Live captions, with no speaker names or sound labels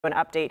An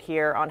update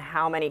here on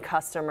how many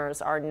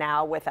customers are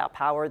now without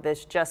power.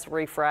 This just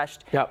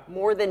refreshed. Yep.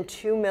 More than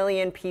 2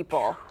 million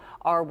people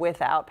are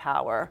without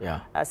power.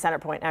 Yeah.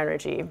 CenterPoint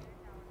Energy.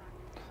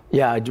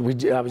 Yeah,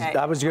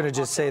 I was going to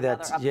just say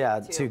that. Yeah,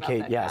 too,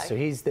 Kate. Yeah, so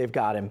they've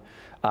got him.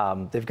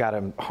 They've got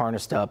him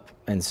harnessed up,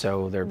 and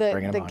so they're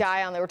bringing him on. The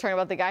guy on there, we're talking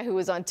about the guy who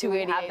was on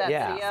 288. Have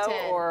that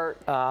video, or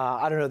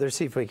I don't know. Let's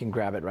see if we can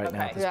grab it right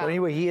now. Yeah. But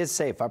anyway, he is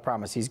safe. I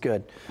promise. He's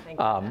good.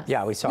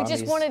 Yeah, we saw him. We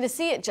just wanted to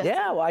see it. Justin.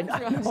 Yeah, well, I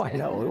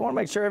know. We want to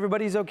make sure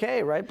everybody's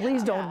okay, right?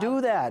 Please don't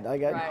do that.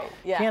 I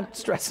can't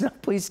stress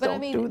enough. Please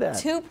don't do that.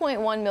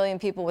 2.1 million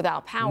people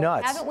without power.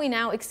 Nuts. Haven't we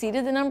now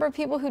exceeded the number of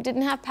people who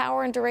didn't have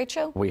power in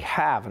derecho? We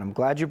have, and I'm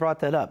glad you brought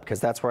that up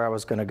because that's where I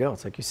was going to go.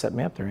 It's like you set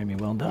me up there, Amy.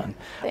 Well done.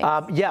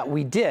 Yeah,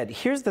 we did.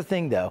 Here's the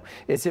thing, though,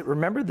 is it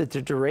remember that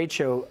the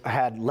derecho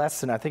had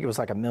less than, I think it was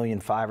like 1.5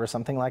 million or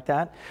something like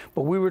that.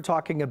 But we were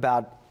talking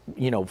about,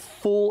 you know,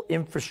 full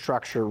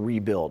infrastructure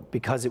rebuild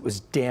because it was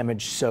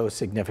damaged so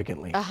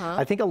significantly.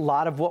 I think a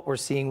lot of what we're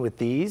seeing with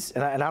these,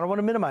 and I don't want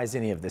to minimize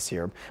any of this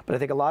here, but I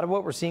think a lot of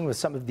what we're seeing with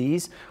some of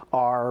these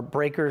are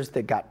breakers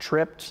that got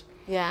tripped.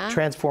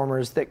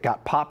 Transformers that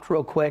got popped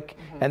real quick,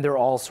 and they're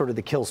all sort of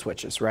the kill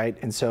switches, right?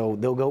 And so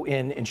they'll go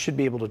in and should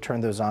be able to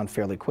turn those on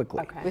fairly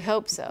quickly. We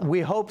hope so. We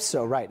hope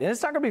so, right. And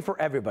it's not going to be for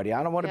everybody.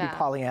 I don't want to be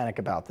Pollyannic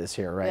about this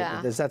here,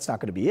 right? That's not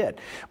going to be it.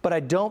 But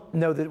I don't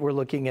know that we're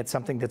looking at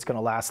something that's going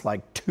to last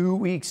like 2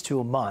 weeks to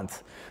a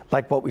month,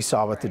 like what we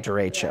saw with the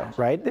derecho,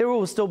 right? There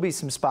will still be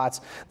some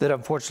spots that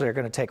unfortunately are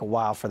going to take a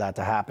while for that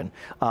to happen.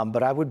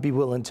 But I would be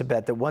willing to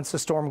bet that once the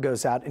storm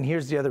goes out, and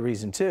here's the other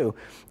reason too,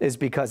 is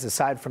because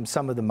aside from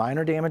some of the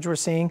minor damage we're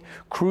seeing,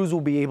 crews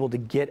will be able to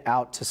get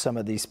out to some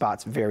of these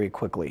spots very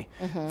quickly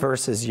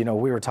versus, you know,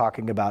 we were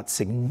talking about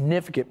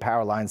significant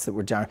power lines that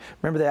were down.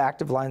 Remember the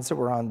active lines that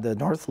were on the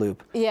North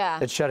Loop?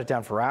 That shut it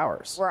down for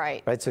hours.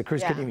 Right, so the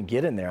crews couldn't even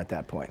get in there at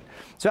that point.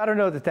 So I don't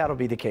know that that'll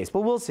be the case, but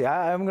we'll see.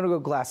 I'm going to go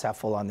glass half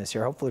full on this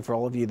here. Hopefully for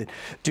all of you that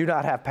do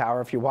not have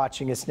power, if you're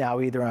watching us now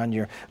either on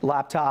your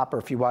laptop or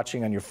if you're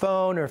watching on your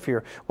phone or if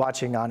you're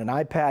watching on an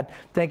iPad,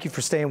 thank you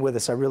for staying with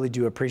us. I really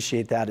do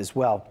appreciate that as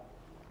well.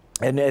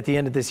 And at the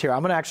end of this here,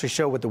 I'm going to actually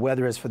show what the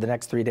weather is for the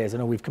next 3 days. I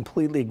know we've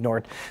completely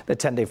ignored the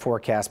 10-day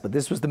forecast, but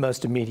this was the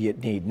most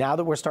immediate need. Now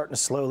that we're starting to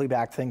slowly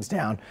back things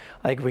down,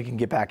 I think we can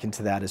get back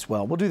into that as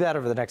well. We'll do that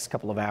over the next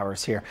couple of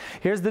hours here.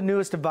 Here's the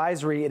newest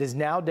advisory. It is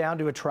now down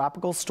to a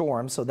tropical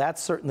storm, so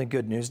that's certainly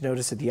good news.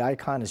 Notice that the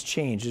icon has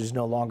changed. It is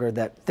no longer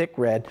that thick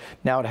red.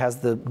 Now it has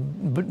the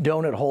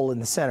donut hole in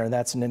the center, and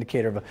that's an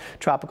indicator of a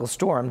tropical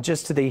storm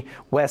just to the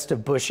west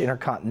of Bush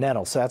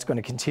Intercontinental. So that's going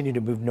to continue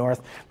to move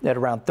north at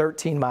around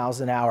 13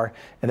 miles an hour.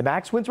 And the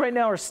max winds right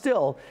now are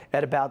still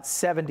at about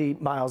 70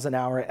 miles an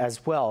hour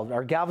as well.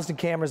 Our Galveston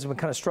cameras have been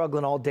kind of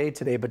struggling all day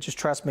today, but just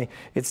trust me,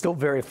 it's still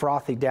very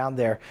frothy down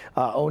there.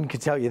 Owen can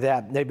tell you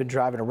that. They've been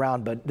driving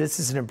around, but this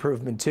is an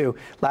improvement too.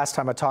 Last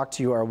time I talked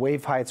to you, our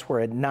wave heights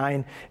were at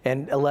 9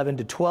 and 11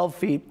 to 12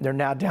 feet. They're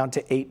now down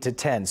to 8 to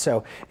 10.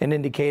 So an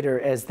indicator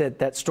as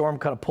that storm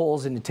kind of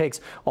pulls and it takes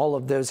all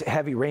of those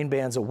heavy rain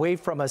bands away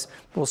from us,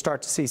 we'll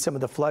start to see some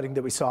of the flooding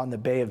that we saw in the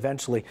bay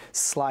eventually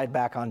slide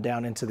back on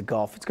down into the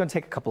Gulf. It's going to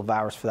take a couple of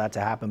hours for that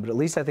to happen, but at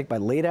least I think by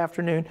late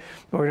afternoon,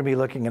 we're going to be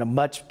looking at a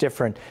much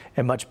different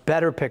and much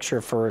better picture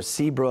for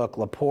Seabrook,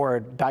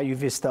 LaPorte, Bayou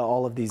Vista,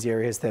 all of these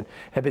areas that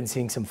have been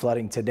seeing some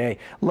flooding today.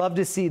 Love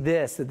to see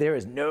this, that there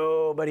is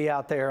nobody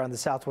out there on the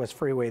Southwest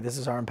Freeway. This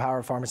is our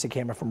Empower Pharmacy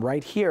camera from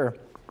right here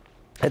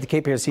at the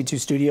KPRC 2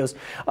 studios.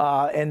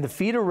 And the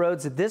feeder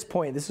roads at this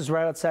point, this is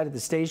right outside of the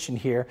station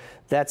here,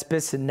 that's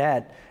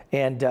Bissonnette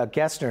and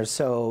Gessner.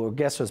 So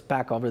Gessner's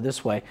back over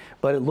this way.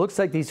 But it looks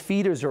like these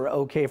feeders are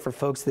okay for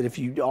folks that if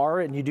you are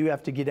and you do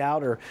have to get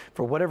out or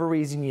for whatever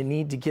reason you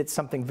need to get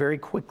something very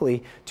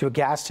quickly to a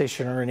gas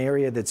station or an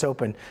area that's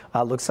open,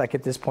 looks like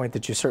at this point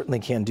that you certainly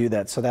can do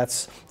that. So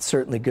that's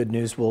certainly good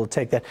news. We'll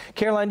take that.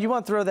 Caroline, do you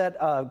want to throw that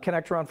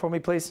connector on for me,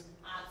 please?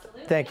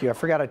 Thank you. I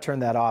forgot I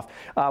turned that off.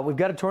 We've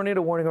got a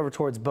tornado warning over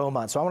towards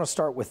Beaumont, so I want to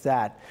start with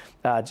that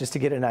just to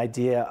get an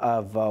idea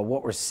of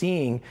what we're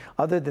seeing.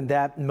 Other than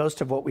that,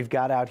 most of what we've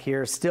got out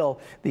here still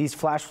these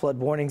flash flood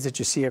warnings that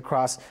you see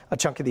across a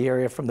chunk of the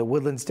area from the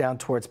Woodlands down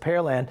towards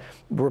Pearland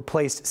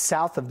replaced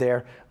south of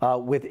there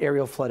with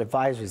aerial flood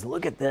advisories.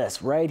 Look at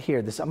this right here.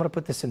 I'm going to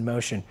put this in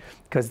motion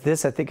because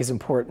this I think is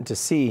important to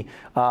see.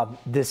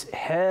 This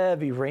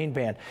heavy rain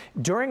band.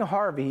 During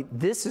Harvey,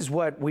 this is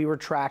what we were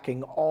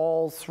tracking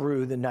all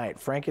through the night.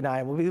 Frank and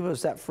I believe it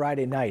was that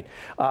Friday night.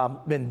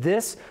 And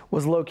this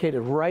was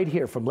located right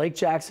here from Lake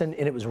Jackson,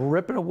 and it was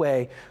ripping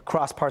away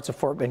across parts of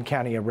Fort Bend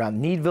County around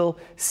Needville,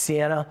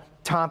 Sienna,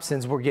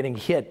 Thompsons were getting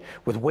hit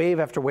with wave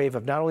after wave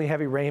of not only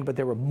heavy rain, but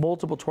there were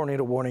multiple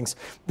tornado warnings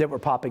that were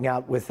popping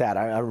out with that.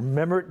 I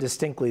remember it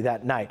distinctly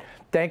that night.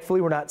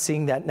 Thankfully, we're not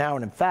seeing that now.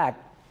 And in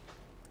fact,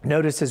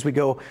 Notice as we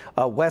go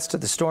west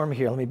of the storm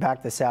here, let me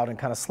back this out and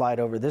kind of slide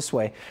over this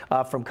way,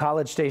 from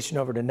College Station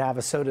over to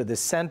Navasota, the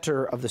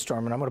center of the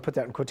storm, and I'm going to put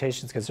that in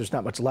quotations because there's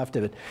not much left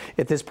of it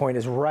at this point,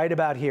 is right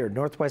about here,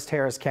 northwest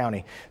Harris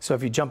County. So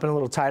if you jump in a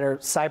little tighter,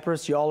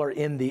 Cypress, y'all are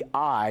in the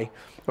eye,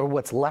 or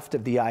what's left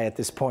of the eye at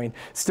this point.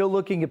 Still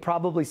looking at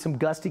probably some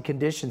gusty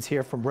conditions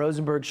here from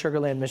Rosenberg, Sugar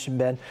Land, Mission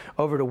Bend,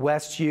 over to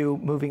West U,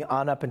 moving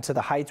on up into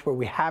the Heights, where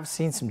we have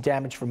seen some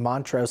damage from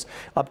Montrose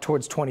up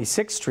towards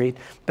 26th Street.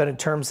 But in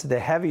terms of the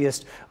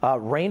heaviest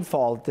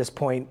rainfall at this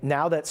point,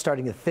 now that's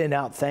starting to thin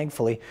out,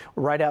 thankfully,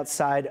 right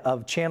outside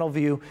of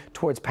Channelview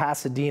towards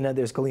Pasadena.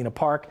 There's Galena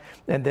Park,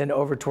 and then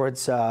over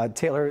towards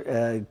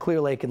Taylor,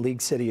 Clear Lake, and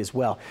League City as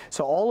well.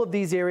 So all of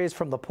these areas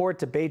from LaPorte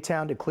to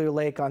Baytown to Clear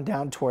Lake on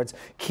down towards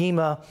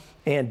Kemah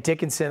and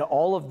Dickinson,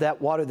 all of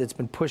that water that's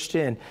been pushed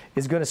in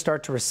is going to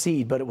start to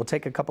recede, but it will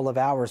take a couple of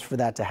hours for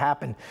that to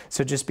happen.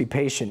 So just be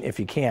patient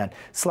if you can.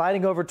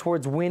 Sliding over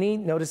towards Winnie,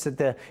 notice that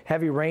the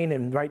heavy rain,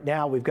 and right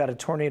now we've got a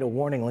tornado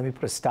warning. Let me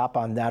put a stop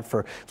on that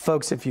for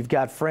folks. If you've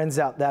got friends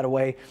out that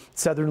way,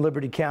 southern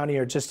Liberty County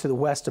or just to the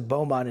west of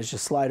Beaumont, as you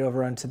slide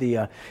over onto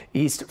the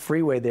east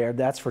freeway there,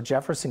 that's for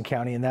Jefferson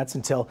County, and that's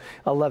until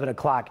 11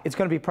 o'clock. It's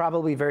going to be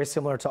probably very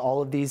similar to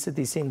all of these.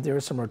 These seem there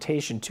is some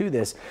rotation to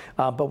this,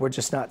 but we're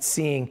just not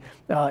seeing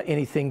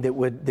anything that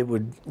would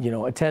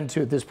attend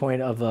to at this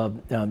point of a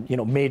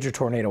major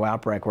tornado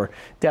outbreak. We're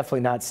definitely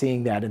not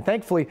seeing that, and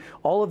thankfully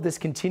all of this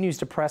continues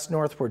to press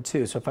northward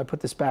too. So if I put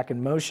this back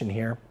in motion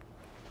here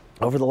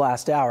over the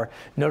last hour,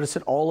 notice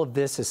that all of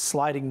this is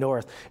sliding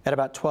north at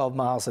about 12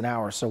 miles an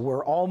hour. So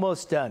we're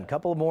almost done. A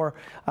couple more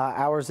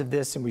hours of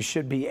this, and we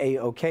should be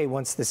A-OK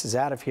once this is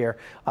out of here.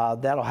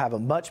 That'll have a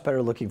much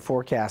better looking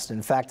forecast.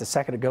 In fact, a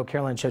second ago,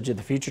 Caroline showed you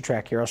the future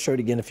track here. I'll show it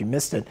again if you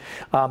missed it.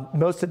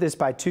 Most of this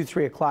by 2,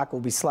 3 o'clock will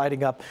be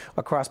sliding up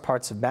across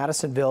parts of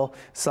Madisonville,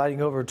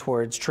 sliding over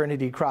towards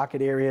Trinity,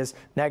 Crockett areas,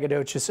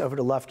 Nacogdoches over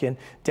to Lufkin,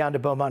 down to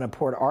Beaumont and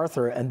Port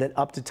Arthur, and then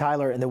up to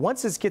Tyler. And then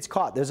once this gets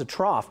caught, there's a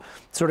trough,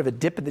 sort of a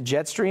dip in the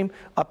jet stream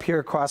up here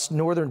across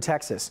northern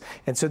Texas.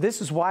 And so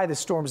this is why the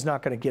storm is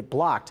not going to get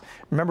blocked.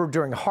 Remember,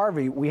 during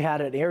Harvey, we had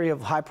an area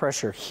of high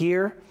pressure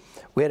here.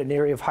 We had an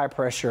area of high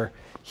pressure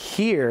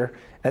here.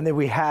 And then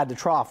we had the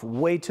trough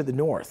way to the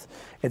north.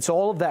 And so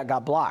all of that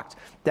got blocked.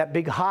 That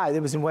big high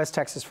that was in West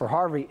Texas for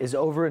Harvey is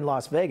over in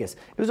Las Vegas.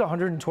 It was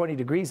 120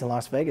 degrees in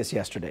Las Vegas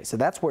yesterday. So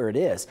that's where it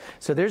is.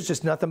 So there's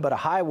just nothing but a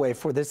highway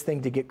for this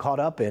thing to get caught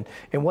up in.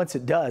 And once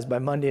it does, by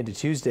Monday into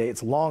Tuesday,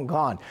 it's long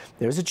gone.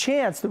 There's a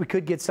chance that we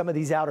could get some of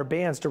these outer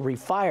bands to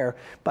refire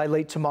by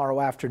late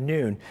tomorrow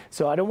afternoon.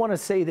 So I don't want to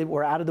say that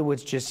we're out of the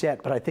woods just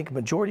yet, but I think a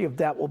majority of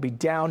that will be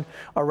down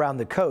around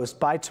the coast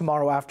by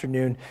tomorrow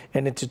afternoon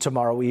and into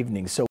tomorrow evening. So